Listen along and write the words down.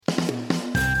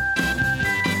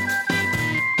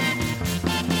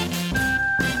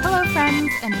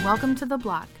friends, and welcome to The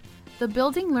Block, the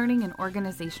Building Learning and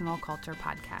Organizational Culture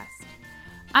podcast.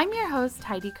 I'm your host,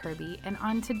 Heidi Kirby, and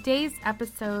on today's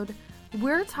episode,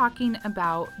 we're talking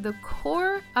about the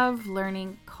core of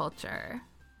learning culture.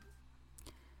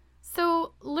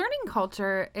 So, learning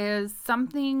culture is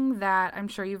something that I'm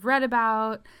sure you've read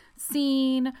about,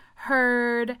 seen,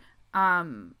 heard.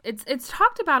 It's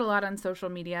talked about a lot on social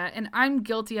media, and I'm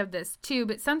guilty of this too,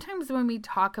 but sometimes when we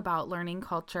talk about learning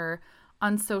culture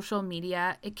on social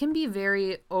media, it can be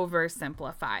very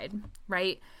oversimplified,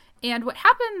 right? And what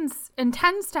happens and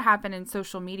tends to happen in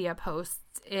social media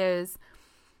posts is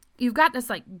you've got this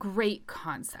like great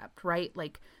concept, right?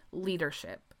 Like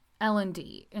leadership,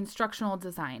 L&D, instructional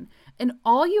design, and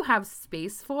all you have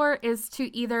space for is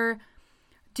to either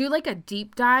do like a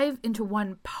deep dive into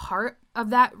one part of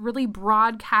that really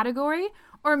broad category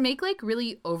or make like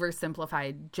really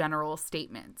oversimplified general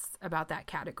statements about that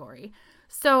category.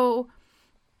 So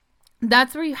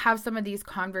that's where you have some of these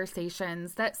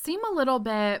conversations that seem a little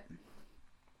bit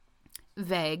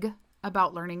vague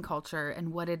about learning culture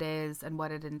and what it is and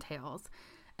what it entails.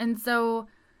 And so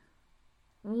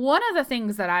one of the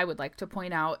things that I would like to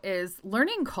point out is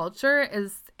learning culture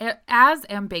is as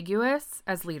ambiguous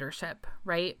as leadership,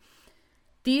 right?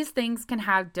 These things can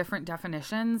have different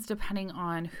definitions depending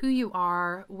on who you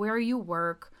are, where you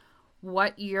work,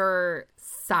 what your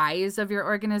size of your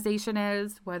organization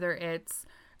is, whether it's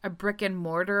a brick and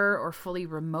mortar or fully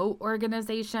remote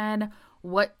organization,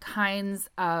 what kinds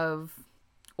of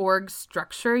org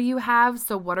structure you have.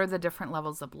 So what are the different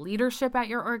levels of leadership at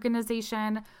your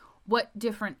organization? What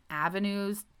different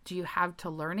avenues do you have to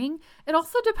learning? It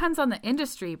also depends on the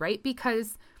industry, right?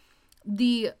 Because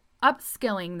the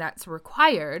upskilling that's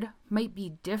required might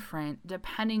be different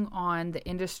depending on the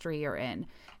industry you're in.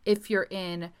 If you're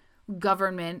in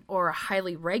government or a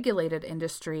highly regulated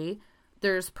industry,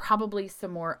 there's probably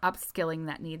some more upskilling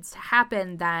that needs to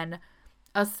happen than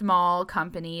a small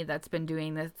company that's been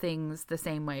doing the things the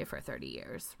same way for 30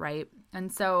 years, right?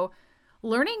 And so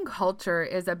learning culture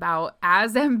is about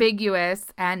as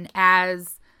ambiguous and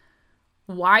as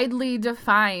widely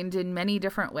defined in many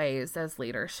different ways as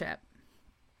leadership.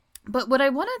 But what I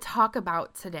want to talk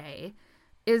about today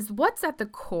is what's at the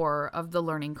core of the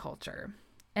learning culture.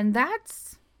 And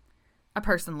that's a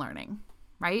person learning,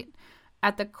 right?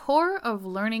 At the core of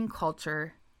learning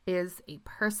culture is a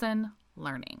person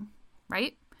learning,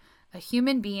 right? A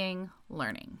human being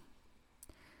learning.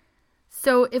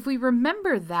 So if we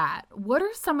remember that, what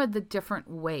are some of the different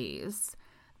ways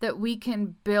that we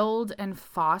can build and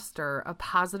foster a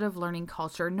positive learning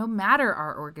culture no matter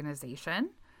our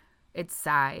organization, its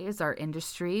size, our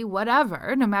industry,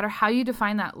 whatever, no matter how you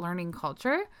define that learning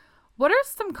culture? What are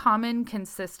some common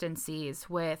consistencies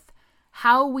with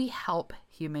how we help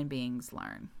human beings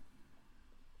learn?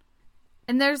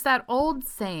 And there's that old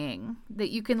saying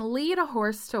that you can lead a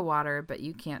horse to water, but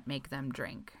you can't make them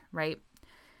drink, right?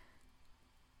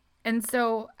 And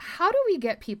so how do we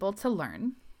get people to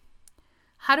learn?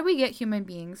 How do we get human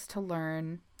beings to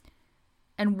learn?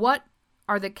 And what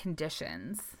are the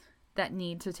conditions that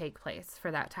need to take place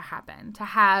for that to happen, to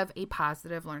have a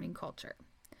positive learning culture?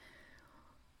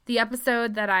 The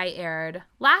episode that I aired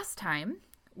last time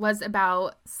was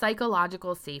about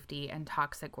psychological safety and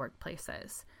toxic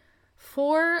workplaces.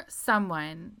 For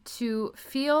someone to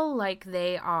feel like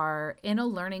they are in a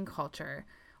learning culture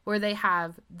where they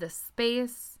have the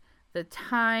space, the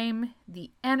time,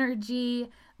 the energy,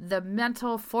 the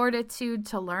mental fortitude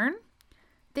to learn,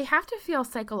 they have to feel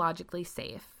psychologically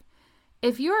safe.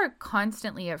 If you're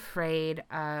constantly afraid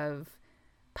of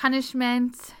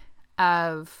punishment,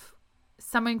 of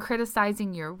someone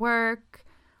criticizing your work,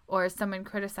 or someone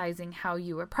criticizing how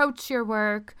you approach your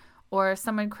work, or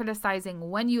someone criticizing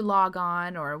when you log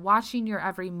on, or watching your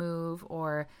every move,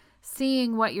 or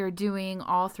seeing what you're doing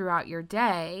all throughout your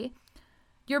day,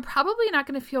 you're probably not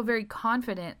going to feel very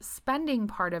confident spending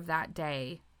part of that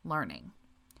day learning.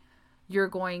 You're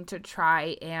going to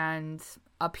try and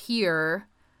appear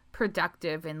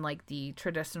productive in like the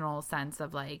traditional sense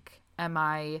of like, am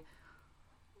I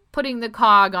putting the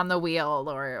cog on the wheel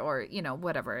or you know,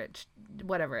 whatever it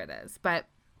is. But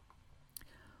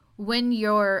when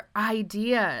your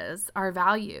ideas are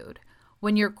valued,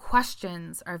 when your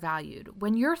questions are valued,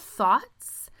 when your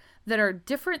thoughts that are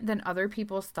different than other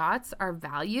people's thoughts are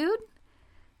valued,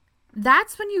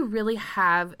 that's when you really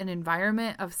have an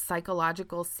environment of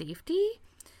psychological safety.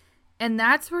 And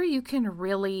that's where you can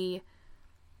really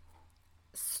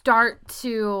start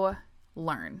to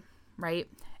learn, right?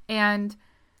 And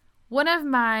one of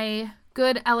my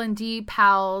good L&D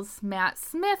pals, Matt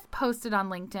Smith, posted on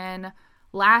LinkedIn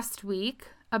last week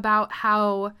about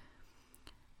how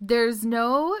there's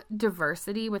no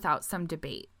diversity without some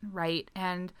debate, right?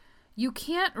 And you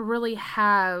can't really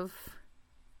have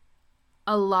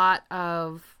a lot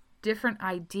of different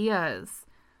ideas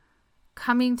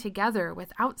coming together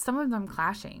without some of them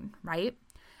clashing, right?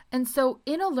 And so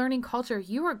in a learning culture,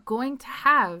 you are going to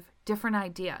have different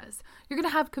ideas. You're going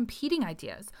to have competing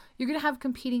ideas. You're going to have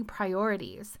competing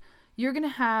priorities. You're going to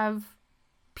have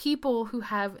people who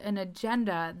have an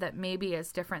agenda that maybe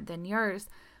is different than yours.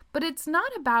 But it's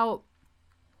not about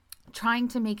trying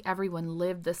to make everyone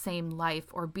live the same life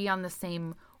or be on the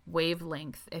same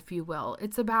wavelength, if you will.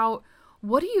 It's about,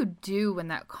 what do you do when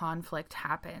that conflict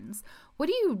happens? What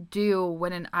do you do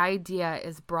when an idea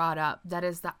is brought up that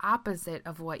is the opposite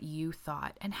of what you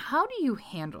thought? And how do you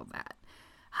handle that?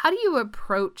 How do you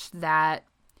approach that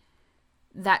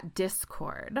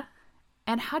discord?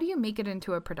 And how do you make it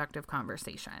into a productive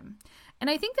conversation? And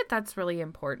I think that that's really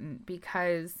important,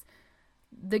 because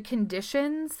the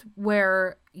conditions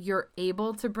where you're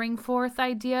able to bring forth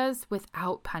ideas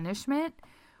without punishment,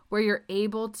 where you're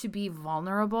able to be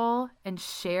vulnerable and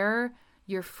share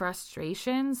your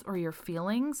frustrations or your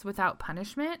feelings without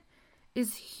punishment,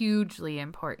 is hugely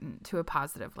important to a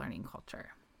positive learning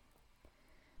culture.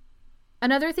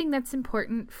 Another thing that's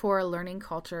important for a learning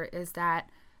culture is that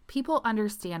people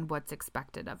understand what's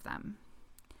expected of them.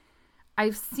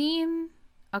 I've seen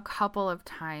a couple of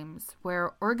times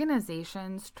where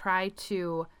organizations try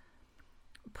to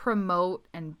promote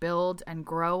and build and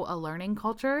grow a learning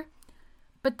culture,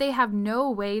 but they have no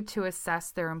way to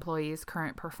assess their employees'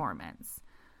 current performance.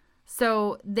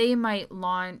 So they might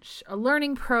launch a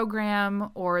learning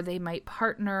program, or they might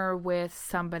partner with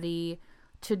somebody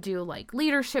to do like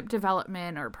leadership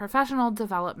development or professional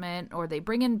development, or they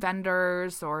bring in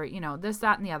vendors, or, this,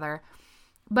 that, and the other.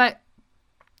 But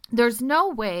there's no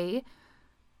way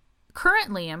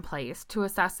currently in place to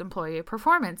assess employee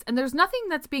performance. And there's nothing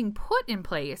that's being put in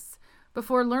place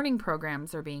before learning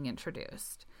programs are being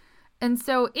introduced. And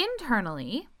so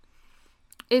internally,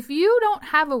 if you don't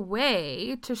have a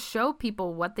way to show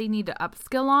people what they need to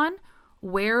upskill on,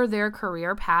 where their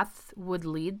career path would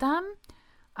lead them,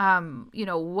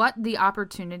 what the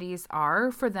opportunities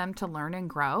are for them to learn and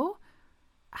grow,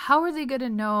 how are they going to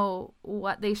know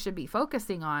what they should be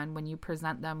focusing on when you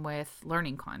present them with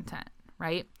learning content,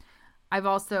 right? I've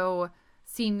also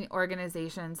seen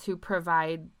organizations who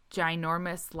provide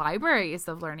ginormous libraries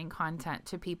of learning content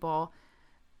to people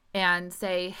and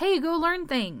say, hey, go learn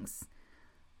things.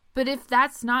 But if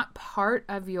that's not part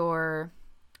of your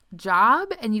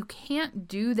job, and you can't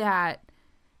do that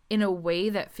in a way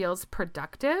that feels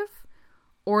productive,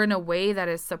 or in a way that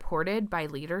is supported by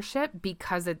leadership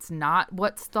because it's not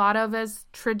what's thought of as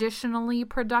traditionally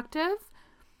productive,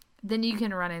 then you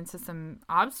can run into some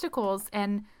obstacles,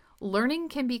 and learning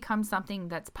can become something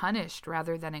that's punished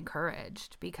rather than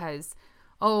encouraged, because,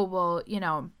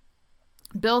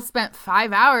 Bill spent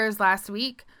 5 hours last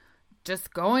week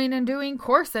just going and doing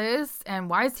courses, and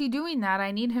why is he doing that?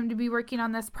 I need him to be working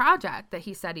on this project that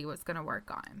he said he was going to work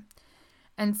on.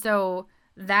 And so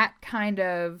that kind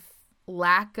of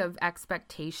lack of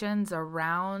expectations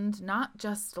around not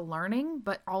just learning,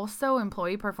 but also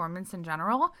employee performance in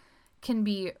general, can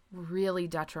be really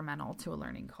detrimental to a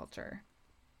learning culture.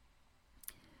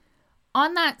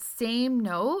 On that same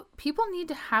note, people need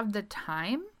to have the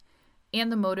time and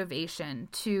the motivation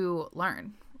to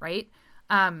learn, right?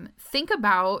 Think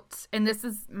about, and this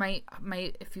is my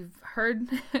if you've heard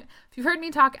me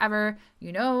talk ever,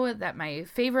 you know that my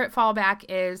favorite fallback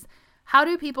is, how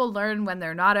do people learn when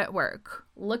they're not at work?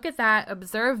 Look at that,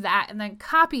 observe that, and then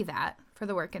copy that for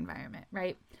the work environment,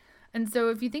 right? And so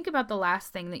if you think about the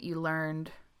last thing that you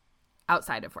learned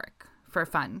outside of work for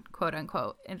fun, quote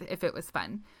unquote, if it was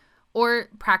fun, or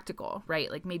practical,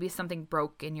 right? Like maybe something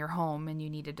broke in your home and you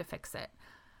needed to fix it.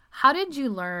 How did you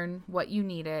learn what you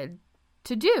needed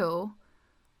to do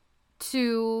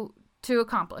to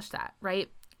accomplish that, right?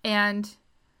 And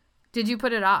did you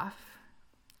put it off?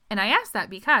 And I ask that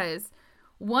because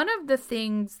one of the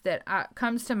things that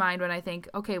comes to mind when I think,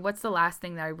 okay, what's the last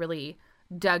thing that I really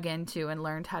dug into and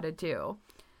learned how to do?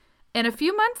 And a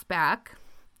few months back,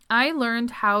 I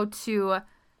learned how to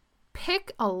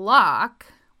pick a lock,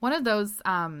 one of those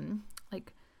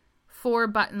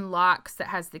 4-button locks that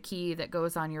has the key that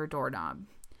goes on your doorknob.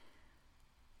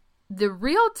 The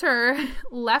realtor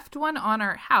left one on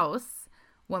our house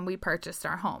when we purchased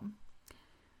our home.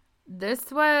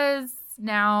 This was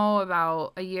now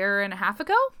about a year and a half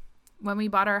ago when we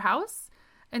bought our house.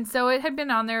 And so it had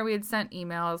been on there. We had sent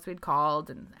emails, we'd called,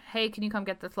 and hey, can you come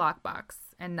get this lockbox?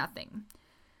 And nothing.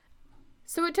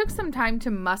 So it took some time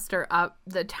to muster up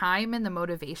the time and the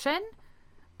motivation.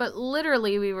 But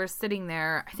literally we were sitting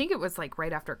there, I think it was like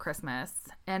right after Christmas,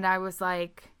 and I was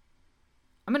like,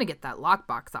 I'm going to get that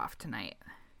lockbox off tonight.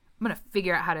 I'm going to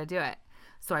figure out how to do it.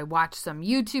 So I watched some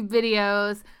YouTube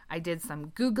videos, I did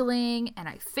some Googling, and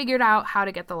I figured out how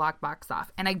to get the lockbox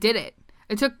off. And I did it.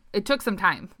 It took some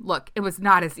time. Look, it was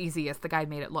not as easy as the guy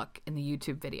made it look in the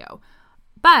YouTube video.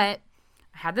 But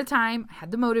I had the time, I had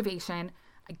the motivation,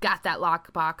 I got that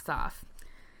lockbox off.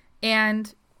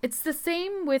 And it's the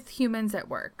same with humans at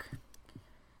work.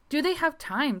 Do they have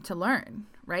time to learn,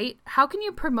 right? How can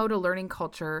you promote a learning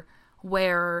culture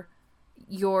where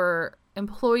your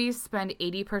employees spend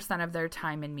 80% of their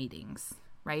time in meetings,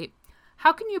 right?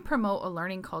 How can you promote a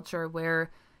learning culture where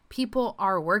people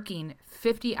are working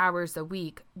 50 hours a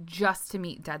week just to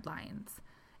meet deadlines?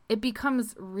 It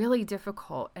becomes really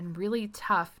difficult and really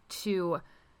tough to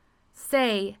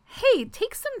say, hey,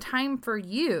 take some time for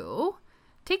you,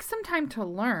 take some time to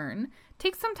learn,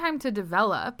 take some time to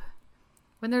develop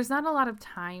when there's not a lot of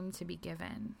time to be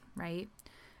given, right?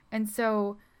 And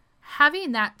so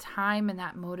having that time and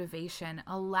that motivation,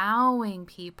 allowing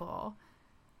people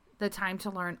the time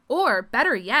to learn, or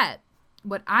better yet,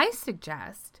 what I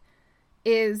suggest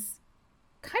is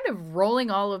kind of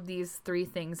rolling all of these three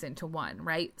things into one,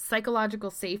 right? Psychological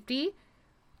safety,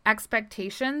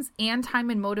 expectations, and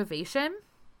time and motivation.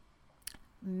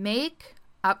 Make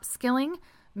upskilling,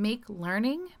 make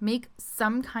learning, make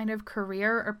some kind of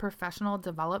career or professional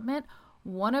development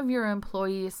one of your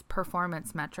employees'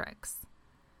 performance metrics.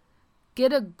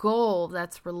 Get a goal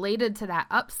that's related to that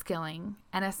upskilling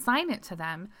and assign it to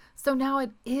them. So now it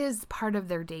is part of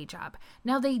their day job.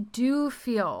 Now they do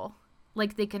feel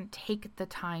like they can take the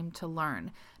time to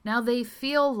learn. Now they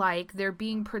feel like they're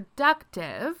being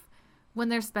productive when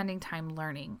they're spending time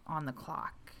learning on the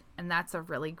clock. And that's a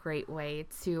really great way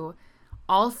to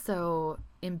also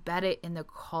embed it in the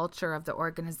culture of the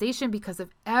organization, because if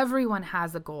everyone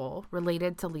has a goal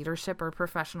related to leadership or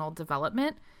professional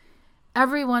development,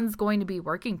 everyone's going to be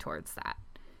working towards that.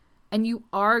 And you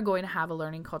are going to have a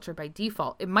learning culture by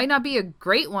default. It might not be a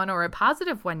great one or a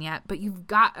positive one yet, but you've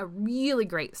got a really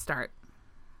great start.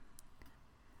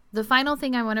 The final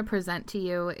thing I want to present to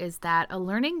you is that a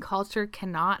learning culture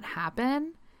cannot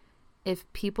happen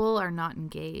if people are not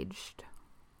engaged.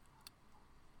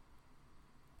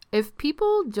 If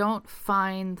people don't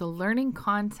find the learning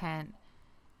content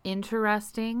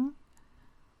interesting,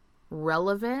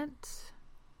 relevant,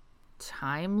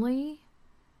 timely,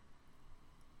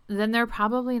 then they're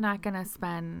probably not going to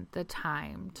spend the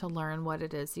time to learn what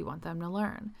it is you want them to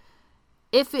learn.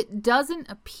 If it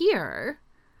doesn't appear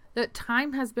that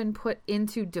time has been put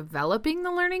into developing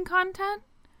the learning content,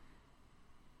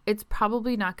 it's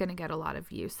probably not going to get a lot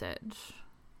of usage.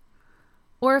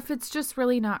 Or if it's just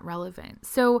really not relevant.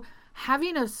 So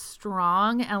having a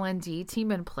strong L&D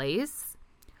team in place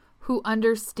who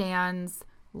understands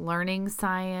learning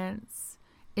science,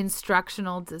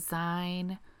 instructional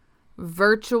design,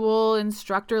 virtual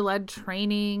instructor-led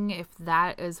training, if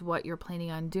that is what you're planning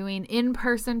on doing,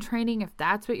 in-person training, if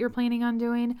that's what you're planning on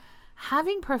doing,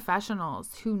 having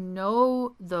professionals who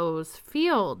know those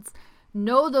fields,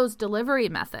 know those delivery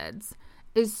methods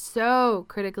is so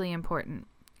critically important,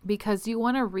 because you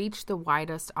want to reach the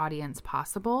widest audience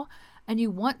possible and you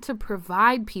want to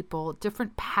provide people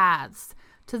different paths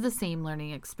to the same learning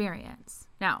experience.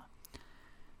 Now,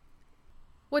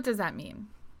 what does that mean?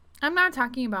 I'm not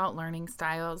talking about learning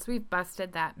styles. We've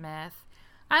busted that myth.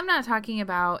 I'm not talking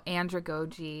about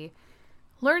andragogy.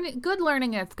 Good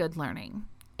learning is good learning.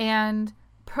 And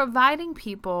providing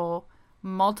people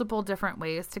multiple different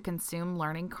ways to consume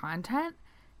learning content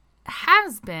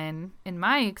has been, in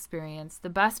my experience, the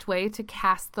best way to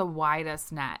cast the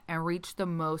widest net and reach the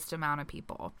most amount of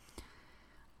people.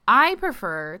 I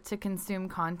prefer to consume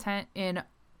content in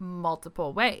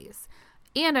multiple ways,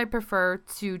 and I prefer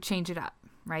to change it up,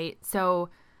 right? So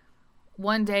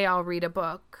one day I'll read a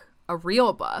book, a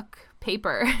real book,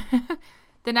 paper.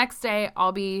 The next day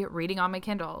I'll be reading on my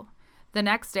Kindle. The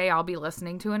next day I'll be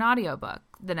listening to an audiobook.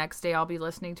 The next day I'll be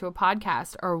listening to a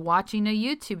podcast or watching a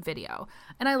YouTube video.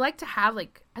 And I like to have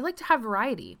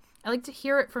variety. I like to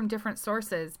hear it from different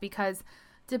sources, because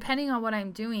depending on what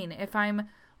I'm doing, if I'm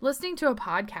listening to a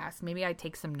podcast, maybe I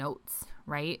take some notes,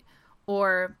 right?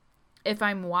 Or if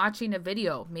I'm watching a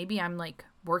video, maybe I'm like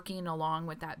working along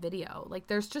with that video. Like,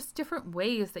 there's just different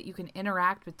ways that you can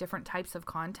interact with different types of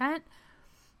content,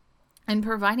 and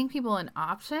providing people an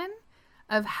option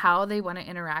of how they want to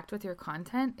interact with your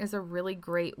content is a really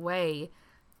great way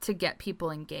to get people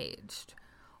engaged.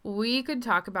 We could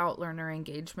talk about learner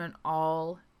engagement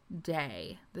all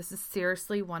day. This is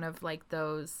seriously one of like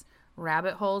those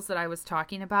rabbit holes that I was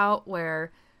talking about,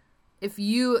 where if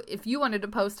you wanted to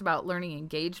post about learning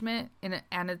engagement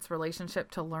and its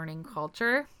relationship to learning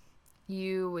culture,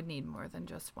 you would need more than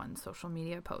just one social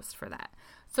media post for that.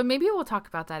 So maybe we'll talk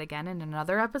about that again in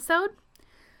another episode.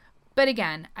 But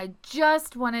again, I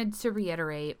just wanted to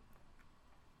reiterate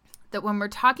that when we're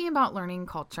talking about learning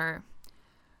culture,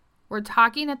 we're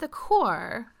talking at the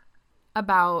core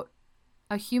about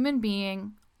a human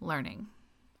being learning.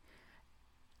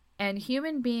 And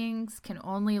human beings can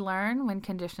only learn when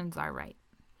conditions are right.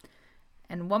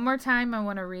 And one more time, I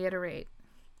want to reiterate.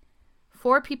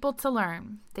 For people to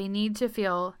learn, they need to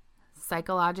feel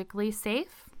psychologically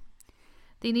safe.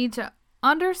 They need to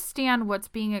understand what's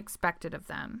being expected of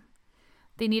them.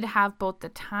 They need to have both the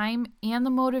time and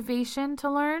the motivation to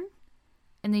learn.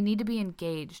 And they need to be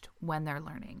engaged when they're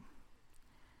learning.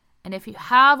 And if you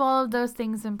have all of those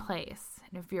things in place,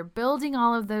 and if you're building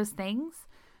all of those things,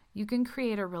 you can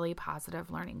create a really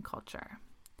positive learning culture.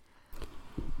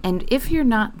 And if you're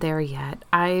not there yet,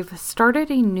 I've started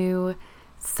a new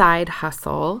side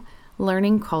hustle,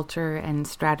 learning culture and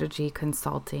strategy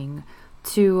consulting,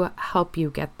 to help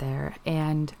you get there.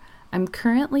 And I'm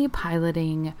currently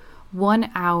piloting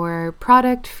 1 hour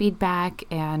product feedback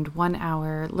and 1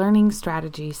 hour learning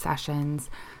strategy sessions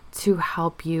to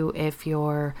help you if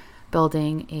you're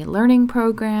building a learning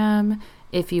program,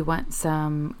 if you want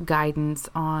some guidance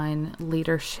on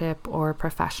leadership or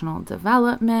professional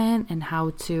development and how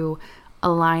to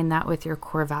align that with your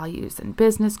core values and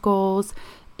business goals,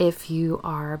 if you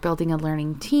are building a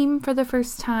learning team for the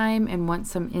first time and want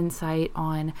some insight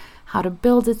on how to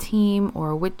build a team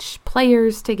or which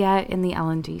players to get in the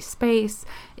L&D space,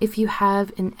 if you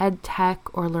have an ed tech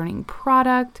or learning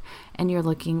product and you're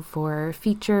looking for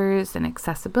features and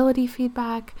accessibility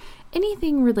feedback,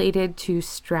 anything related to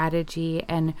strategy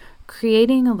and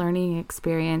creating a learning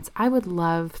experience, I would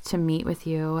love to meet with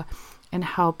you and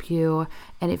help you.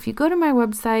 And if you go to my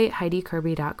website,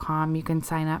 HeidiKirby.com, you can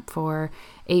sign up for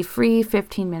a free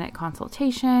 15-minute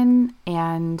consultation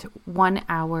and 1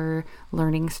 hour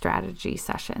learning strategy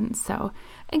session. So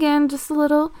again, just a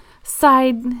little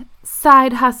side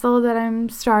hustle that I'm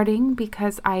starting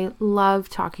because I love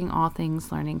talking all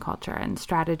things learning culture and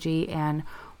strategy and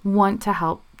want to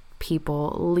help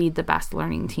people lead the best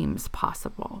learning teams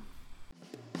possible.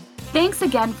 Thanks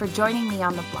again for joining me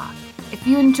on the blog. If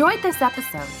you enjoyed this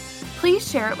episode, please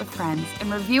share it with friends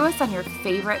and review us on your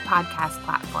favorite podcast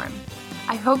platform.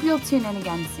 I hope you'll tune in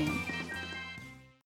again soon.